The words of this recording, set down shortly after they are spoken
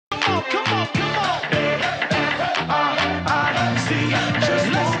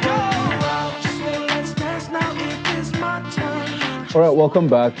All right, welcome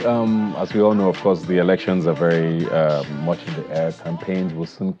back. As we all know, of course, the elections are very much in the air. Campaigns will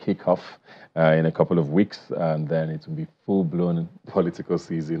soon kick off in a couple of weeks, and then it will be full-blown political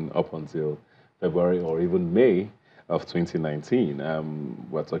season up until February or even May of 2019.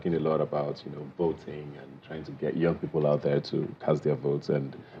 We're talking a lot about, voting and trying to get young people out there to cast their votes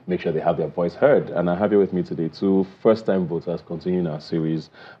and make sure they have their voice heard. And I have here with me today two first-time voters continuing our series,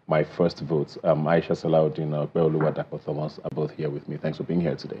 My First Vote. Aisha Salaudeen and Oreoluwa Dapo-Thomas are both here with me. Thanks for being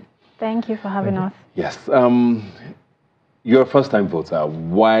here today. Thank you for having us. Yes. You're a first-time voter.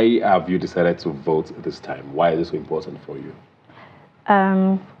 Why have you decided to vote this time? Why is this so important for you?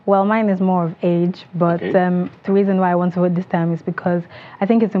 Well, mine is more of age, but Okay. the reason why I want to vote this time is because I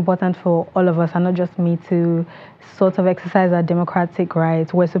think it's important for all of us, and not just me, to sort of exercise our democratic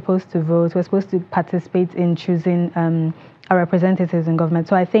rights. We're supposed to vote. We're supposed to participate in choosing our representatives in government.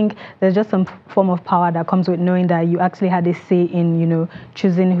 So I think there's just some form of power that comes with knowing that you actually had a say in,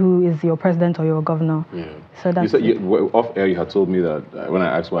 choosing who is your president or your governor. Yeah. So that's off air. You had told me that when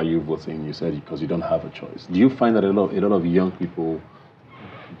I asked why you voting, you said because you don't have a choice. Do you find that a lot of young people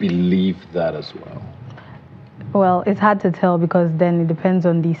believe that as well? Well, it's hard to tell because then it depends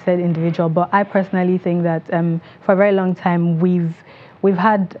on the said individual. But I personally think that for a very long time we've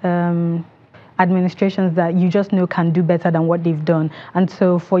had administrations that you just know can do better than what they've done, and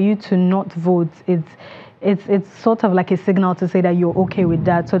so for you to not vote, it's sort of like a signal to say that you're okay with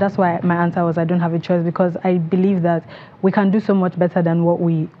that. So that's why my answer was I don't have a choice, because I believe that we can do so much better than what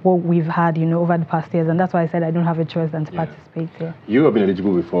we've had, over the past years, and that's why I said I don't have a choice than to participate here. You have been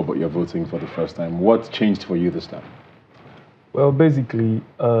eligible before, but you're voting for the first time. What changed for you this time? Well, basically,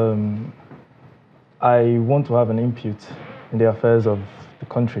 I want to have an input in the affairs of the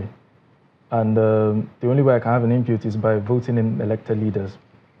country, and the only way I can have an input is by voting in elected leaders,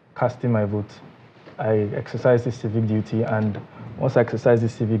 casting my vote. I exercise this civic duty, and once I exercise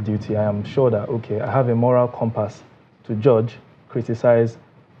this civic duty, I am sure that, okay, I have a moral compass to judge, criticize,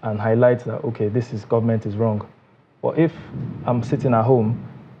 and highlight that, okay, government is wrong. But if I'm sitting at home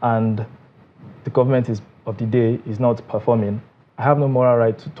and the government of the day is not performing, I have no moral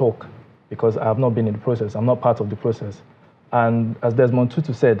right to talk because I have not been in the process. I'm not part of the process. And as Desmond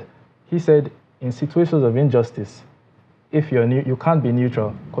Tutu said, he said, in situations of injustice, if you can't be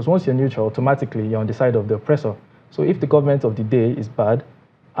neutral, because once you're neutral, automatically you're on the side of the oppressor. So if the government of the day is bad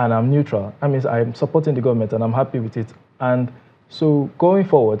and I'm neutral, that means I'm supporting the government and I'm happy with it. And so going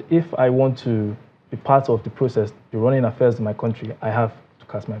forward, if I want to be part of the process, the running affairs of my country, I have to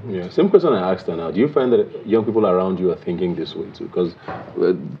cast my vote. Yeah, same question I asked her now. Do you find that young people around you are thinking this way too? Because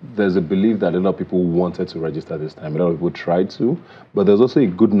there's a belief that a lot of people wanted to register this time. A lot of people tried to, but there's also a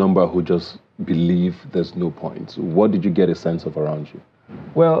good number who just believe there's no point. What did you get a sense of around you?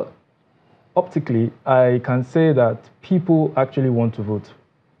 Well, optically, I can say that people actually want to vote.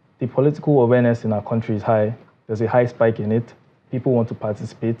 The political awareness in our country is high. There's a high spike in it. People want to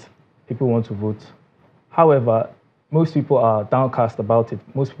participate. People want to vote. However, most people are downcast about it.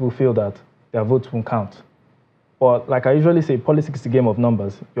 Most people feel that their votes won't count. But like I usually say, politics is a game of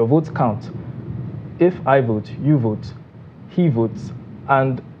numbers. Your votes count. If I vote, you vote, he votes,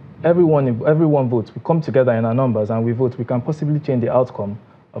 and everyone votes. We come together in our numbers and we vote. We can possibly change the outcome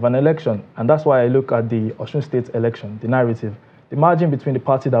of an election. And that's why I look at the Osun State election, the narrative. The margin between the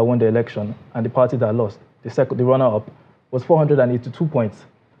party that won the election and the party that lost, the runner-up, was 482 points.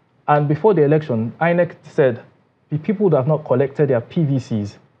 And before the election, INEC said the people that have not collected their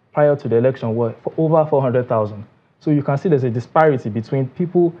PVCs prior to the election were for over 400,000. So you can see there's a disparity between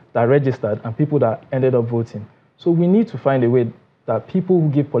people that registered and people that ended up voting. So we need to find a way that people who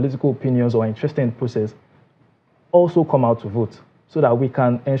give political opinions or are interested in the process also come out to vote, so that we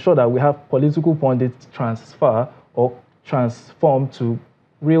can ensure that we have political pundits transfer or transform to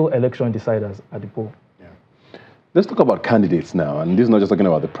real election deciders at the poll. Let's talk about candidates now, and this is not just talking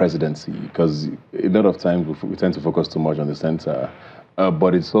about the presidency, because a lot of times we tend to focus too much on the center,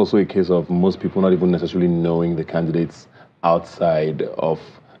 but it's also a case of most people not even necessarily knowing the candidates outside of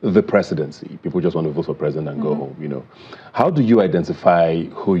the presidency. People just want to vote for president and go home, How do you identify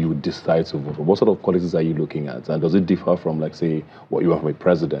who you decide to vote for? What sort of qualities are you looking at? And does it differ from, like, say, what you want from a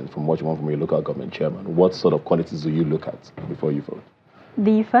president, from what you want from a local government chairman? What sort of qualities do you look at before you vote?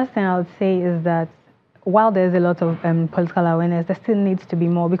 The first thing I would say is that while there's a lot of political awareness, there still needs to be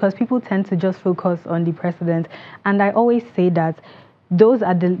more, because people tend to just focus on the president. And I always say that those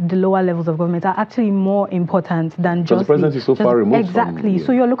at the lower levels of government are actually more important than just... the president is so far removed Exactly. from...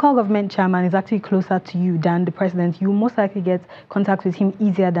 So your local government chairman is actually closer to you than the president. You most likely get contact with him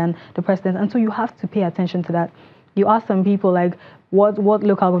easier than the president. And so you have to pay attention to that. You ask some people like, what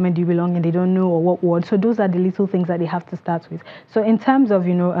local government do you belong in? They don't know, or what ward. So those are the little things that they have to start with. So in terms of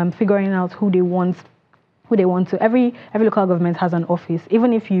figuring out who they want to, every local government has an office.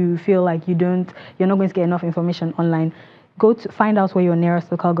 Even if you feel like you're not going to get enough information online, go to find out where your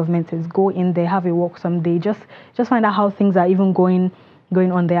nearest local government is. Go in there, have a walk someday. Just find out how things are even going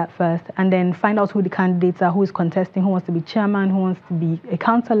on there at first, and then find out who the candidates are, who is contesting, who wants to be chairman, who wants to be a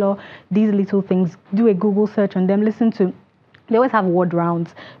councillor. These little things. Do a Google search on them. They always have ward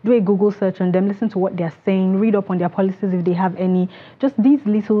rounds. Do a Google search on them, listen to what they're saying, read up on their policies if they have any. Just these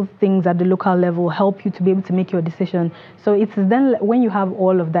little things at the local level help you to be able to make your decision. So it's then when you have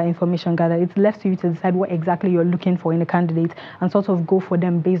all of that information gathered, it's left to you to decide what exactly you're looking for in a candidate and sort of go for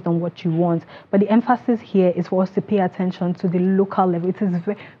them based on what you want. But the emphasis here is for us to pay attention to the local level. It is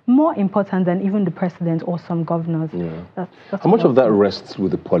more important than even the president or some governors. Yeah. That's How much of that rests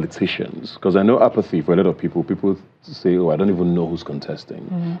with the politicians? Because I know apathy for a lot of people. People say, oh, I don't even know who's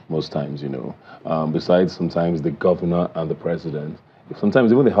contesting most times, besides sometimes the governor and the president.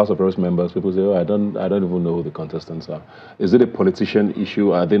 Sometimes even the House of Reps members, people say, oh, I don't even know who the contestants are. Is it a politician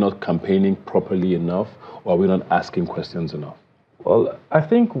issue? Are they not campaigning properly enough? Or are we not asking questions enough? Well, I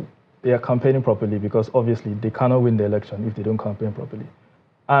think they are campaigning properly because obviously they cannot win the election if they don't campaign properly.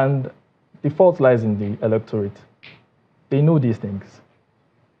 And the fault lies in the electorate. They know these things,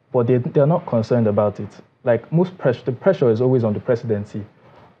 but they're not concerned about it. Like the pressure is always on the presidency.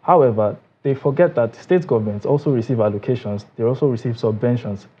 However, they forget that state governments also receive allocations, they also receive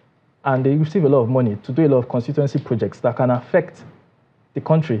subventions, and they receive a lot of money to do a lot of constituency projects that can affect the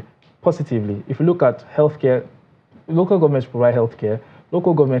country positively. If you look at healthcare, local governments provide healthcare,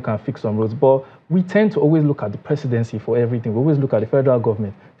 local government can fix some roads, but we tend to always look at the presidency for everything. We always look at the federal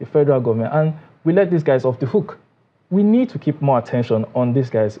government, and we let these guys off the hook. We need to keep more attention on these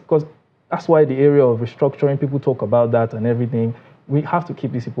guys because that's why the area of restructuring, people talk about that and everything. We have to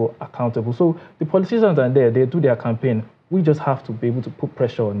keep these people accountable. So the politicians are there, they do their campaign. We just have to be able to put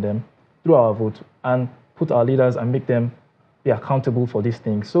pressure on them through our vote and put our leaders and make them be accountable for these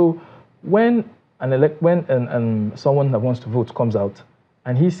things. So when someone that wants to vote comes out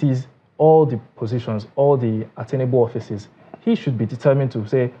and he sees all the positions, all the attainable offices, he should be determined to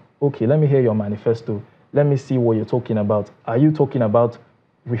say, okay, let me hear your manifesto. Let me see what you're talking about. Are you talking about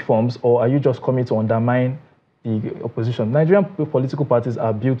reforms, or are you just coming to undermine the opposition? Nigerian political parties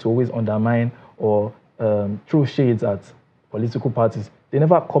are built to always undermine or throw shades at political parties. They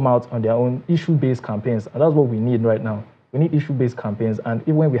never come out on their own issue-based campaigns, and that's what we need right now. We need issue-based campaigns, and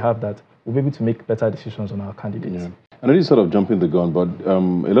even when we have that, we'll be able to make better decisions on our candidates. Yeah. I know you're sort of jumping the gun, but a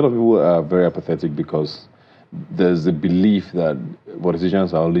lot of people are very apathetic because there's a belief that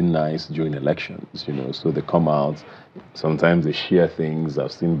politicians are only nice during elections, so they come out, sometimes they share things.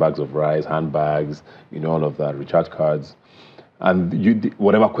 I've seen bags of rice, handbags, all of that, recharge cards. And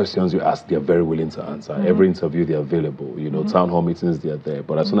whatever questions you ask, they're very willing to answer. Every interview, they're available. Town hall meetings, they're there.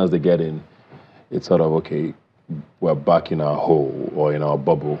 But as soon as they get in, it's sort of, okay, we're back in our hole or in our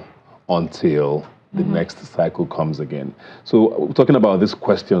bubble until the next cycle comes again. So we're talking about these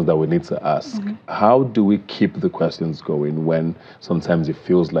questions that we need to ask. How do we keep the questions going when sometimes it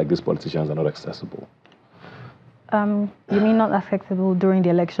feels like these politicians are not accessible? You mean not accessible during the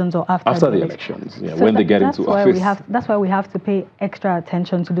elections or after? After the elections, yeah, so when they get into office. That's why we have to pay extra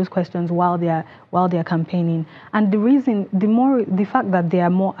attention to those questions while they're campaigning. And the fact that they are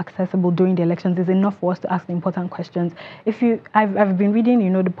more accessible during the elections is enough for us to ask the important questions. I've been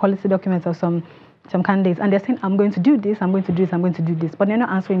reading, the policy documents of some candidates, and they're saying, I'm going to do this, I'm going to do this, I'm going to do this, but they're not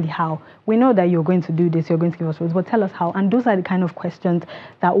answering the how. We know that you're going to do this, you're going to give us roads, but tell us how. And those are the kind of questions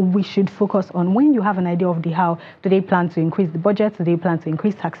that we should focus on. When you have an idea of the how, do they plan to increase the budget? Do they plan to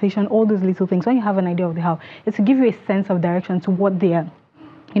increase taxation? All those little things. When you have an idea of the how, it's to give you a sense of direction to what they are,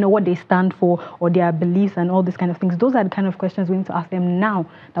 what they stand for, or their beliefs and all these kind of things. Those are the kind of questions we need to ask them now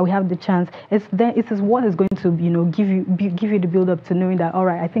that we have the chance. It is what is going to, give you the build up to knowing that, all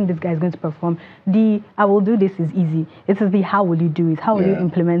right, I think this guy is going to perform. The I will do this is easy. It is the how will you do it? How will you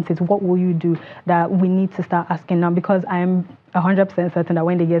implement it? What will you do? That we need to start asking now, because I am 100% certain that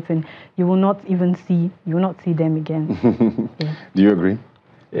when they get in, you will not see them again. Yeah. Do you agree?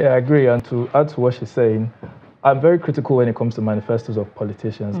 Yeah, I agree. And to add to what she's saying, I'm very critical when it comes to manifestos of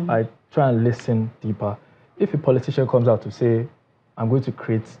politicians. I try and listen deeper. If a politician comes out to say, I'm going to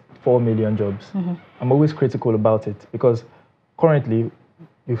create 4 million jobs, I'm always critical about it, because currently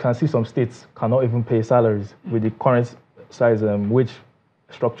you can see some states cannot even pay salaries with the current size wage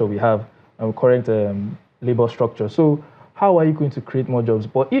structure we have and current labor structure. So how are you going to create more jobs?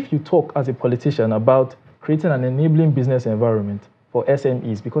 But if you talk as a politician about creating an enabling business environment for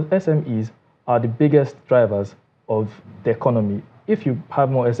SMEs, because SMEs are the biggest drivers of the economy. If you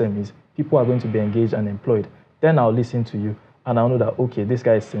have more SMEs, people are going to be engaged and employed. Then I'll listen to you and I'll know that, okay, this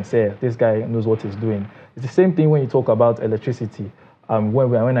guy is sincere. This guy knows what he's doing. It's the same thing when you talk about electricity.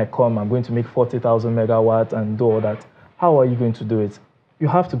 When I come, I'm going to make 40,000 megawatts and do all that. How are you going to do it? You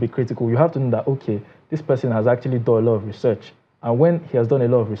have to be critical. You have to know that, okay, this person has actually done a lot of research. And when he has done a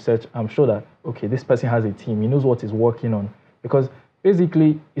lot of research, I'm sure that, okay, this person has a team. He knows what he's working on. Because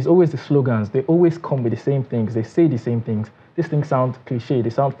basically, it's always the slogans. They always come with the same things. They say the same things. These things sound cliche. They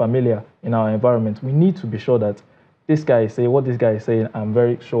sound familiar in our environment. We need to be sure that this guy is saying what this guy is saying. I'm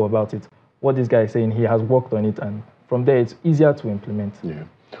very sure about it. What this guy is saying, he has worked on it. And from there, it's easier to implement. Yeah.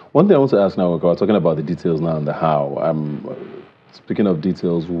 One thing I want to ask now, we're talking about the details now and the how. Speaking of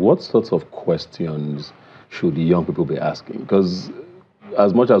details, what sorts of questions should young people be asking? Because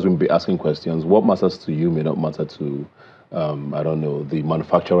as much as we'll be asking questions, what matters to you may not matter to, I don't know, the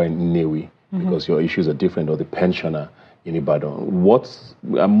manufacturer in Newi, because your issues are different, or the pensioner in Ibadan. Most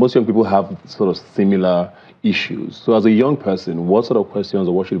young people have sort of similar issues. So as a young person, what sort of questions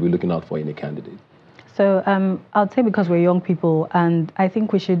or what should we be looking out for in a candidate? So I'd say because we're young people, and I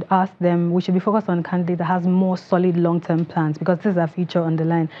think we should ask them, we should be focused on a candidate that has more solid long-term plans, because this is our future on the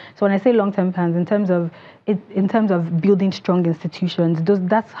line. So when I say long-term plans, in terms of building strong institutions,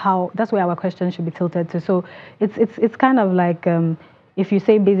 that's where our questions should be tilted to. So it's kind of like if you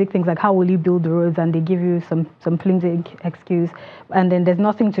say basic things like how will you build the roads, and they give you some flimsy excuse, and then there's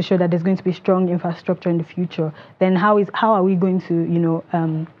nothing to show that there's going to be strong infrastructure in the future, then how are we going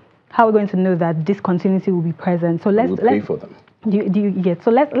to how are we going to know that this continuity will be present? So let's pay for them. Do you get?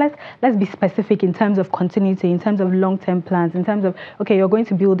 So let's be specific in terms of continuity, in terms of long-term plans, in terms of, okay, you're going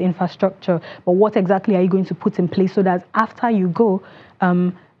to build infrastructure, but what exactly are you going to put in place so that after you go,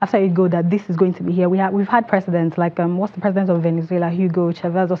 that this is going to be here. We've had presidents like what's the president of Venezuela, Hugo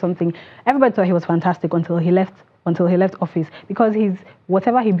Chavez or something. Everybody thought he was fantastic until he left office, because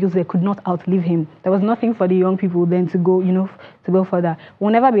whatever he built there could not outlive him. There was nothing for the young people then to go further.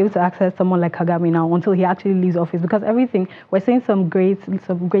 We'll never be able to access someone like Kagame now until he actually leaves office, because everything, we're saying some great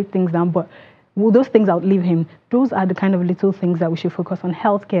things now, but will those things outlive him? Those are the kind of little things that we should focus on.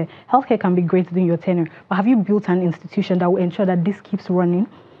 Healthcare can be great during your tenure, but have you built an institution that will ensure that this keeps running?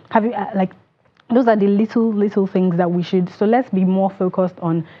 Have you those are the little things that we should. So let's be more focused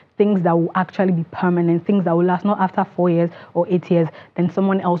on things that will actually be permanent, things that will last, not after 4 years or 8 years, then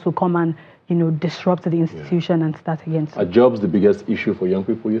someone else will come and disrupt the institution and start again. Are jobs the biggest issue for young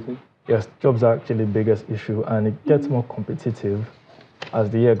people, you think? Yes, jobs are actually the biggest issue, and it gets more competitive as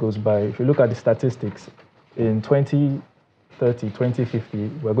the year goes by. If you look at the statistics, in 2030, 2050,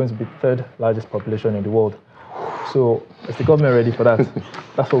 we're going to be the third largest population in the world. So is the government ready for that?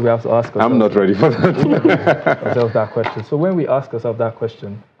 That's what we have to ask ourselves. I'm not ready for that. Ourselves that question. So when we ask ourselves that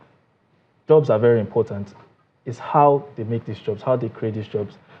question, jobs are very important. It's how they make these jobs, how they create these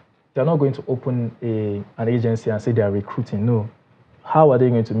jobs. They're not going to open an agency and say they are recruiting. No. How are they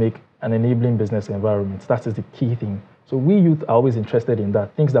going to make an enabling business environment? That is the key thing. So we youth are always interested in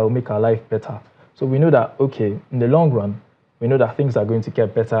that, things that will make our life better. So we know that, okay, in the long run, we know that things are going to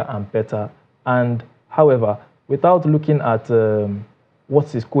get better and better. And however, without looking at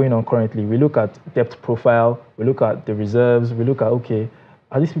what is going on currently, we look at debt profile, we look at the reserves, we look at, okay,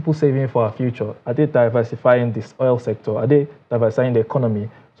 are these people saving for our future? Are they diversifying this oil sector? Are they diversifying the economy?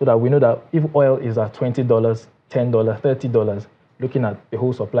 So that we know that if oil is at $20, $10, $30, looking at the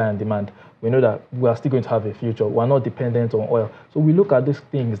whole supply and demand, we know that we are still going to have a future. We're not dependent on oil. So we look at these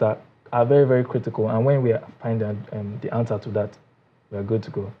things that are very, very critical. And when we find the answer to that, we're good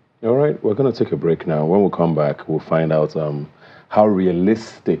to go. All right, we're going to take a break now. When we come back, we'll find out how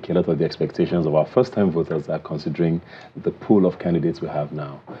realistic a lot of the expectations of our first-time voters are, considering the pool of candidates we have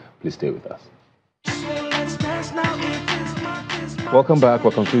now. Please stay with us. Welcome back.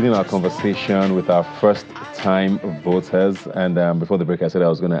 We're concluding our conversation with our first-time voters. And before the break, I said I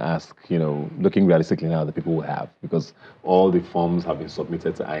was going to ask, looking realistically now, the people we have, because all the forms have been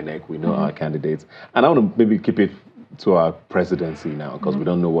submitted to INEC. We know our candidates. And I want to maybe keep it to our presidency now, because we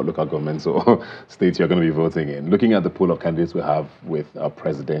don't know what local governments or states you're going to be voting in. Looking at the pool of candidates we have with our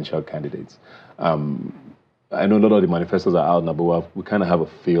presidential candidates, I know a lot of the manifestos are out now, but we kind of have a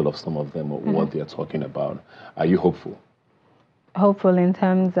feel of some of them, or what they're talking about. Are you hopeful? Hopeful in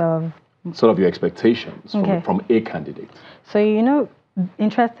terms of? Sort of your expectations from a candidate. So,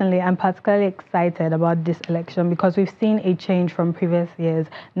 interestingly, I'm particularly excited about this election because we've seen a change from previous years.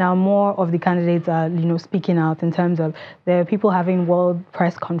 Now, more of the candidates are, speaking out in terms of there are people having world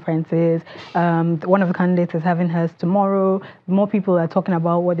press conferences. One of the candidates is having hers tomorrow. More people are talking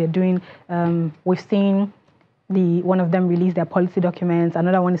about what they're doing. We've seen one of them released their policy documents,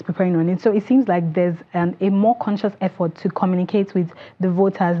 another one is preparing on it. So it seems like there's a more conscious effort to communicate with the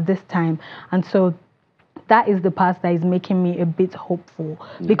voters this time. And so that is the part that is making me a bit hopeful,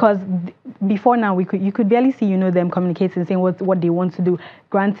 because before now you could barely see them communicating, saying what they want to do,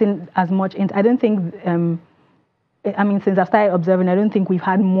 granting as much. I don't think I mean, since I started observing, I don't think we've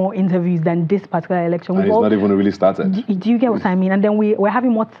had more interviews than this particular election. And it's not even really started. Do you get what I mean? And then we're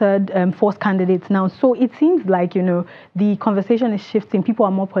having more third, fourth candidates now. So it seems like, the conversation is shifting. People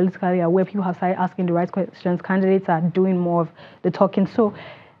are more politically aware. People have started asking the right questions. Candidates are doing more of the talking. So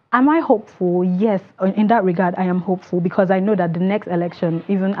am I hopeful? Yes. In that regard, I am hopeful, because I know that the next election,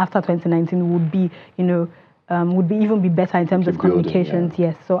 even after 2019, would be, even be better in terms of communications.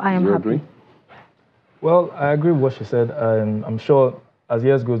 Yes. So I am happy. Agree? Well, I agree with what she said. I'm sure as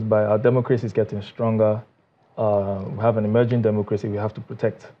years goes by, our democracy is getting stronger. We have an emerging democracy we have to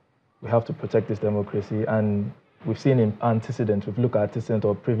protect. We have to protect this democracy. And we've seen in antecedents, we've looked at antecedents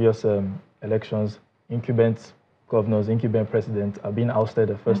of previous elections, incumbent governors, incumbent presidents are being ousted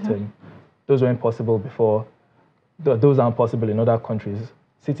the first term. Those weren't possible before. Those aren't possible in other countries.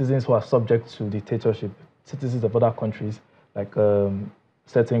 Citizens who are subject to dictatorship, citizens of other countries, like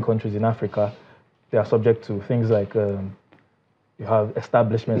certain countries in Africa, they are subject to things like you have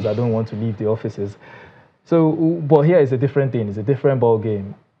establishments that don't want to leave the offices. So, but here is a different thing. It's a different ball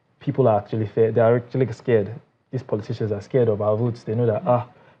game. People are actually they are actually scared. These politicians are scared of our votes. They know that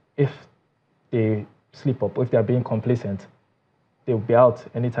if they slip up, if they are being complacent, they'll be out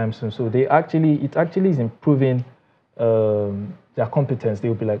anytime soon. So it actually is improving their competence.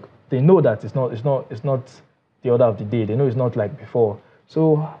 They'll be like, they know that it's not the order of the day. They know it's not like before.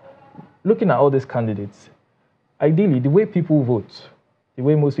 So, looking at all these candidates, ideally, the way people vote, the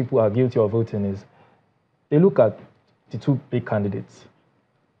way most people are guilty of voting is, they look at the two big candidates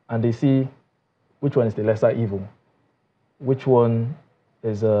and they see which one is the lesser evil, which one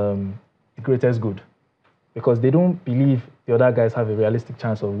is the greatest good, because they don't believe the other guys have a realistic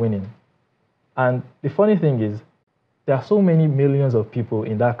chance of winning. And the funny thing is, there are so many millions of people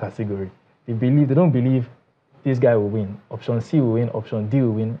in that category. They don't believe this guy will win. Option C will win, option D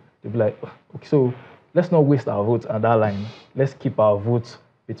will win. They'll be like, okay, so let's not waste our votes on that line. Let's keep our votes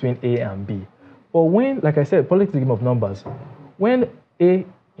between A and B. But when, like I said, politics is a game of numbers. When A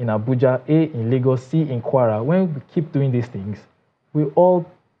in Abuja, A in Lagos, C in Kwara, when we keep doing these things, we all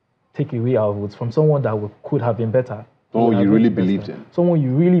take away our votes from someone that could have been better. Oh, you really believed in? Someone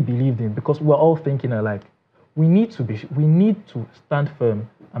you really believed in, because we're all thinking alike. We need to stand firm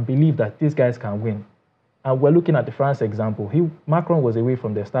and believe that these guys can win. And we're looking at the France example. Macron was away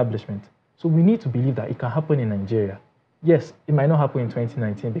from the establishment. So we need to believe that it can happen in Nigeria. Yes, it might not happen in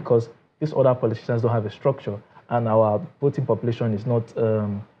 2019 because these other politicians don't have a structure and our voting population is not,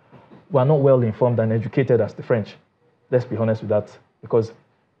 we're not well informed and educated as the French. Let's be honest with that. Because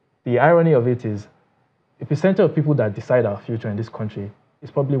the irony of it is, the percentage of people that decide our future in this country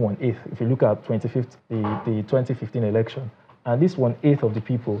is probably 1/8. If you look at the 2015 election, and this 1/8 of the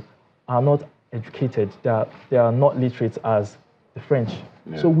people are not educated, they are not literate as the French.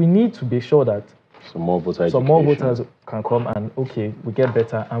 Yeah. So we need to be sure that some more voters can come and, okay, we get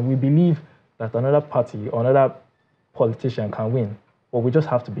better, and we believe that another party or another politician can win. But we just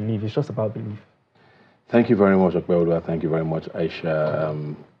have to believe. It's just about belief. Thank you very much, Oreoluwa. Thank you very much,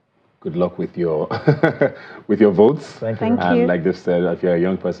 Aisha. Good luck with your with your votes. Thank you. And like they said, if you're a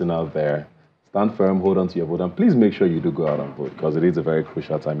young person out there, stand firm, hold on to your vote, and please make sure you do go out and vote, because it is a very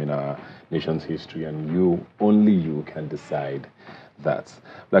crucial time in our nation's history, and only you can decide that.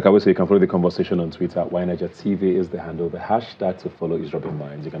 Like I always say, you can follow the conversation on Twitter. YNigerTV is the handle. The hashtag to follow is Rubbin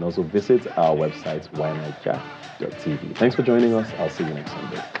Minds. You can also visit our website, yniger.tv. Thanks for joining us. I'll see you next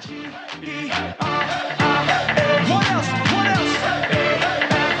Sunday.